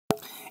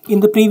In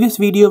the previous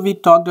video, we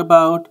talked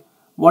about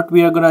what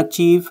we are going to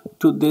achieve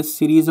to this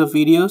series of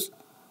videos.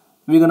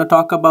 We're going to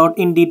talk about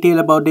in detail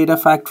about Data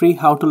Factory,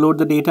 how to load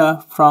the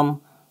data from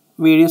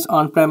various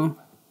on-prem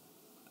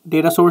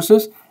data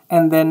sources,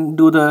 and then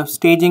do the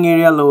staging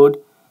area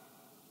load,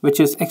 which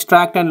is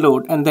extract and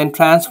load, and then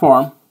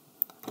transform.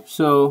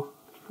 So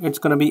it's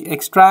going to be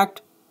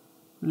extract,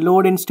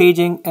 load in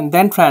staging, and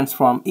then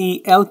transform,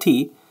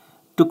 ELT,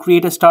 to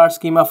create a star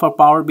schema for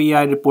Power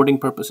BI reporting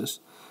purposes.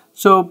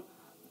 So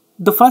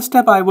the first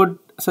step I would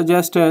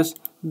suggest is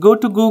go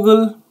to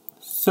Google,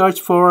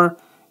 search for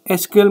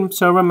SQL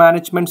Server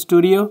Management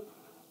Studio,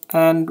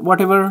 and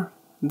whatever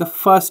the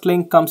first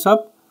link comes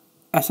up,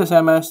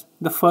 SSMS,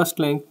 the first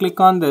link, click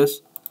on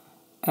this,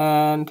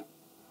 and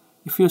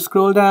if you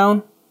scroll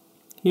down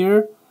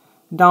here,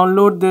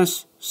 download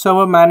this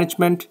Server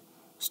Management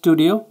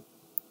Studio,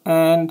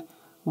 and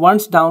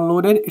once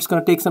downloaded, it's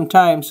going to take some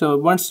time, so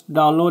once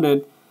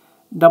downloaded,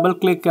 double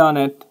click on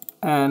it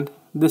and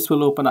this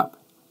will open up.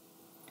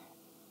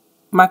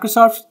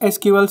 Microsoft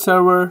SQL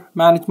Server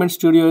Management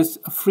Studio is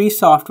a free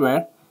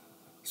software,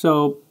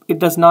 so it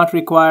does not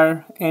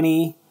require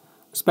any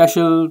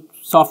special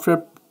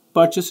software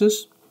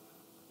purchases.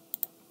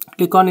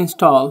 Click on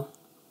install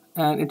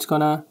and it's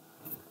gonna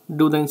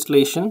do the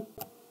installation.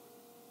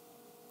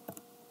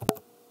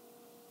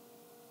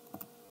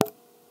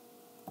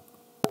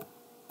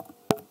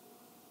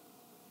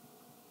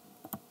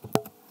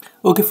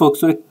 Okay folks,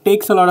 so it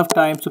takes a lot of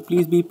time, so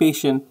please be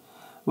patient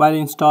while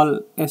you install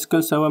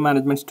SQL Server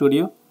Management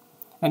Studio,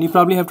 and you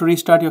probably have to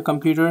restart your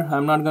computer.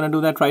 I'm not going to do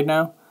that right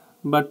now,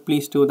 but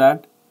please do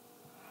that.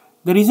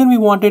 The reason we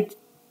wanted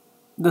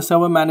the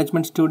Server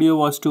Management Studio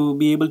was to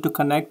be able to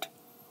connect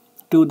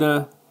to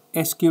the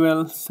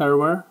SQL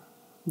server,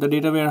 the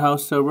data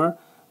warehouse server,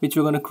 which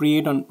we're going to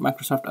create on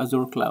Microsoft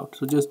Azure Cloud.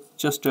 So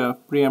just a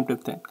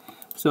preemptive thing.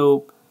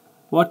 So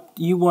what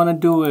you want to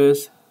do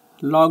is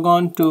log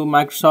on to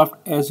Microsoft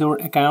Azure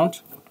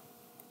account.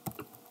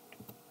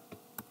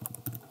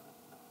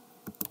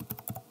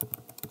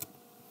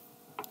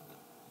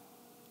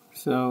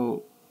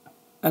 So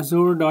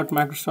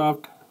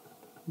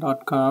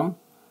azure.microsoft.com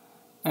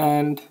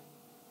and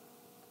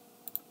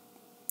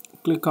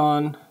click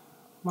on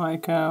My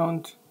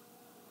Account,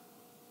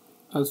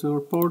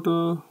 Azure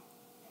Portal,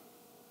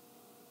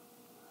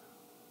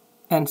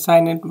 and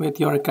sign in with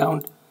your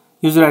account,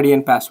 user ID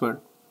and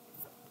password.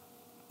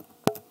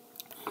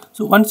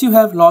 So once you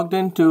have logged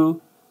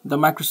into the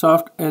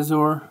Microsoft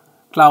Azure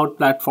Cloud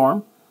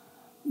platform,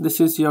 this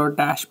is your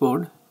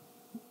dashboard.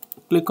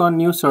 Click on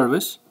New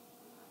Service.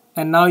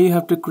 And now you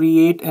have to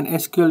create an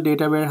SQL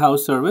Data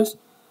Warehouse service.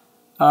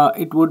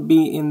 It would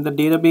be in the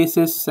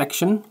Databases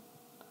section.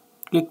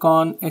 Click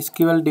on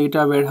SQL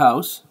Data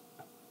Warehouse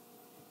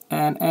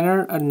and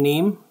enter a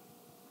name.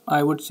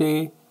 I would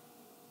say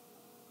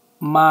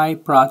My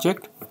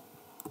Project.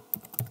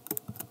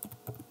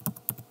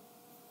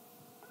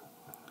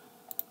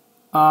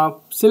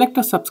 Select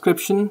a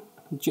subscription.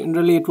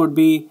 Generally it would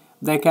be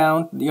the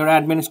account. Your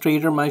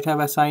administrator might have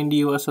assigned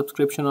you a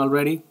subscription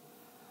already.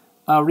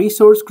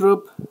 Resource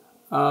group,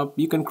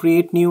 you can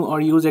create new or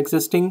use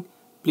existing.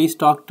 Please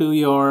talk to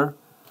your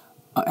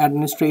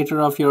administrator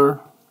of your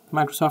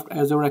Microsoft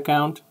Azure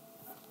account.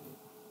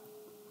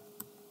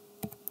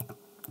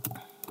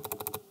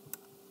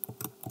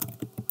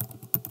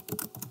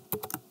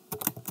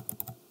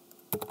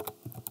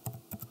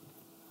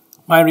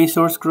 My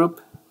resource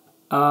group,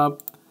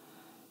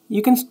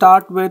 you can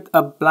start with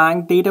a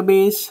blank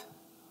database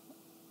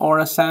or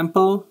a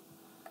sample.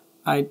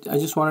 I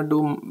just want to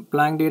do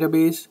blank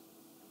database.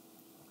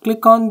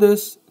 Click on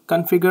this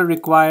configure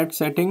required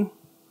setting,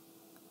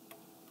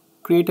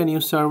 create a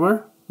new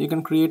server. You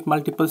can create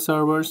multiple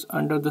servers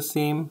under the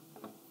same,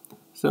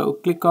 so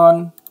click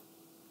on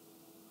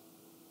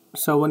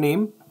server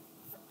name.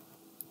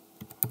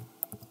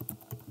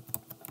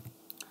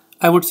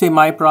 I would say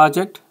My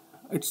Project.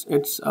 It's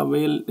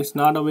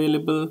not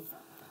available.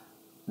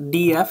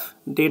 DF,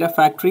 Data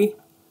Factory.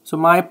 So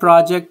My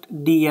Project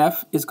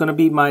DF is going to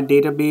be my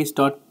database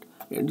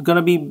it's going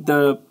to be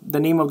the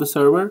name of the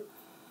server.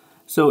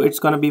 So it's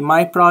going to be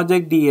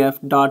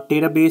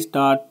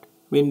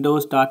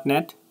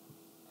myprojectdf.database.windows.net.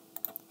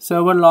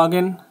 Server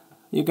login,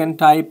 you can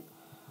type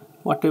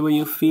whatever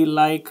you feel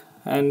like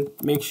and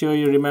make sure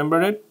you remember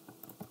it.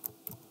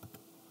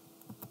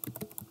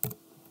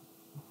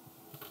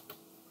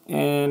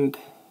 And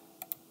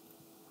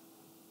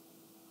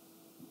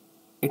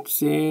it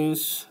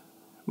says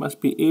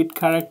must be 8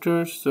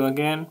 characters. So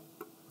again,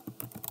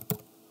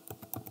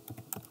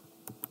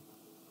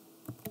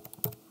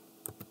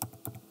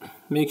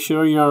 make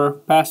sure your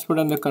password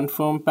and the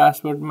confirmed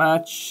password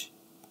match.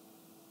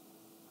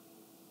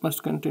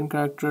 Must contain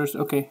characters.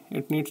 Okay,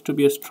 it needs to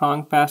be a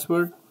strong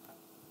password.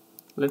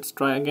 Let's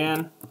try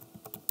again.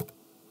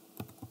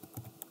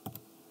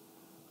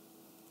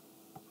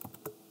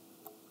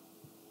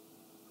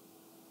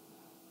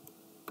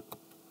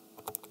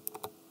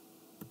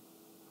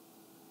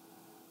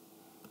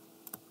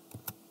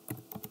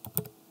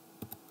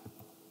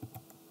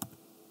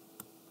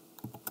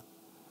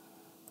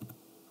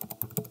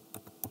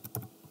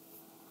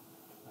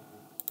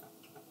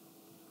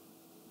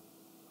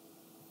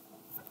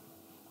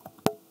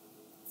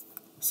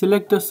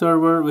 select the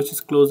server which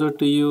is closer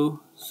to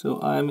you.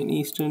 So I'm in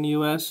Eastern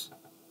US,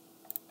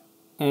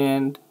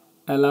 and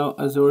allow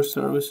Azure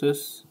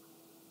services.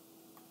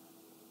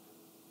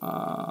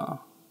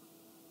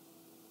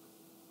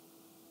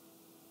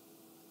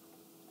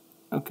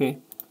 Okay,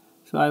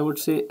 so I would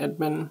say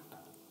admin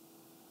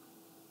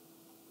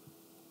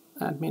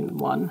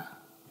 1.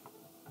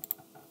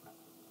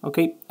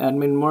 Okay,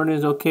 admin 1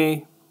 is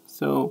okay.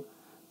 So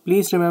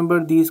please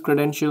remember these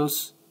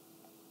credentials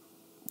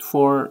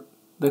for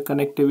the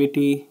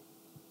connectivity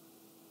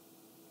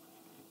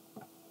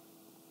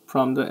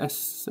from the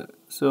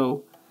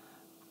So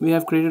we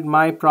have created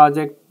my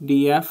project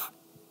DF.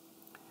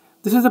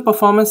 This is the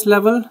performance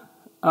level.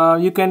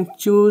 You can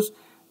choose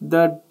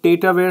the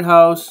data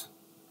warehouse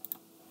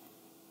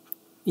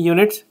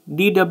units.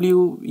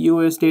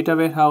 DW is data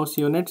warehouse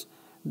units.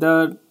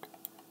 The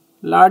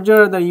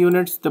larger the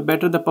units, the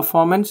better the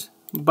performance,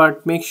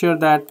 but make sure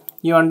that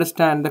you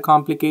understand the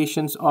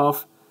complications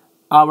of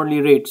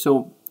hourly rate.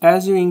 So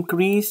as you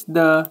increase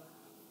the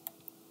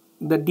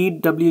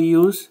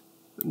DWUs,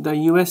 the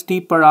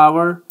USD per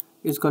hour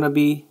is going to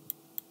be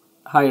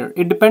higher.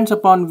 It depends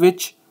upon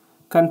which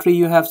country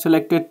you have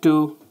selected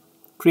to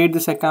create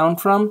this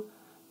account from.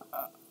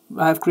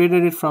 I have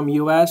created it from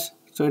US,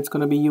 so it's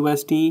going to be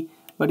USD.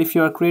 But if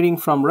you are creating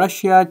from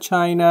Russia,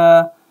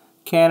 China,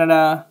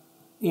 Canada,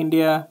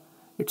 India,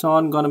 it's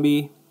all going to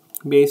be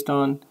based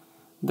on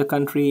the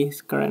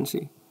country's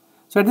currency.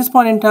 So at this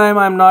point in time,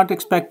 I'm not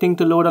expecting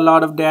to load a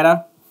lot of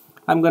data.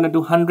 I'm going to do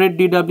 100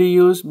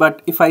 DWUs,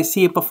 but if I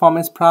see a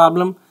performance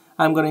problem,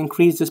 I'm going to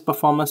increase this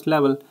performance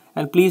level.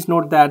 And please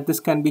note that this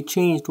can be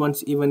changed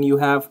once even you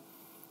have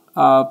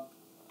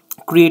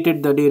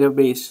created the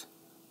database.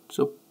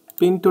 So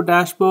pin to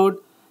dashboard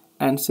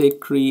and say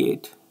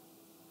create.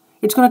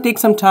 It's going to take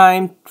some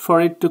time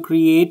for it to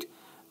create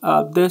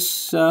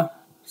this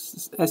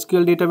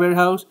SQL data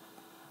warehouse.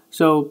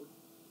 So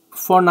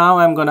for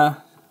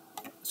now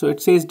so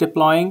it says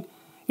deploying.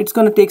 It's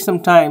going to take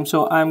some time,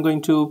 so I'm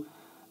going to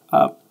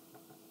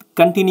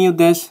continue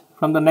this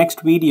from the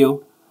next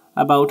video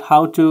about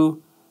how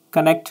to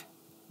connect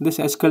this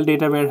SQL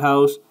data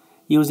warehouse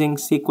using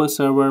SQL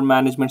Server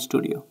Management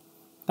Studio.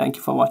 Thank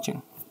you for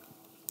watching.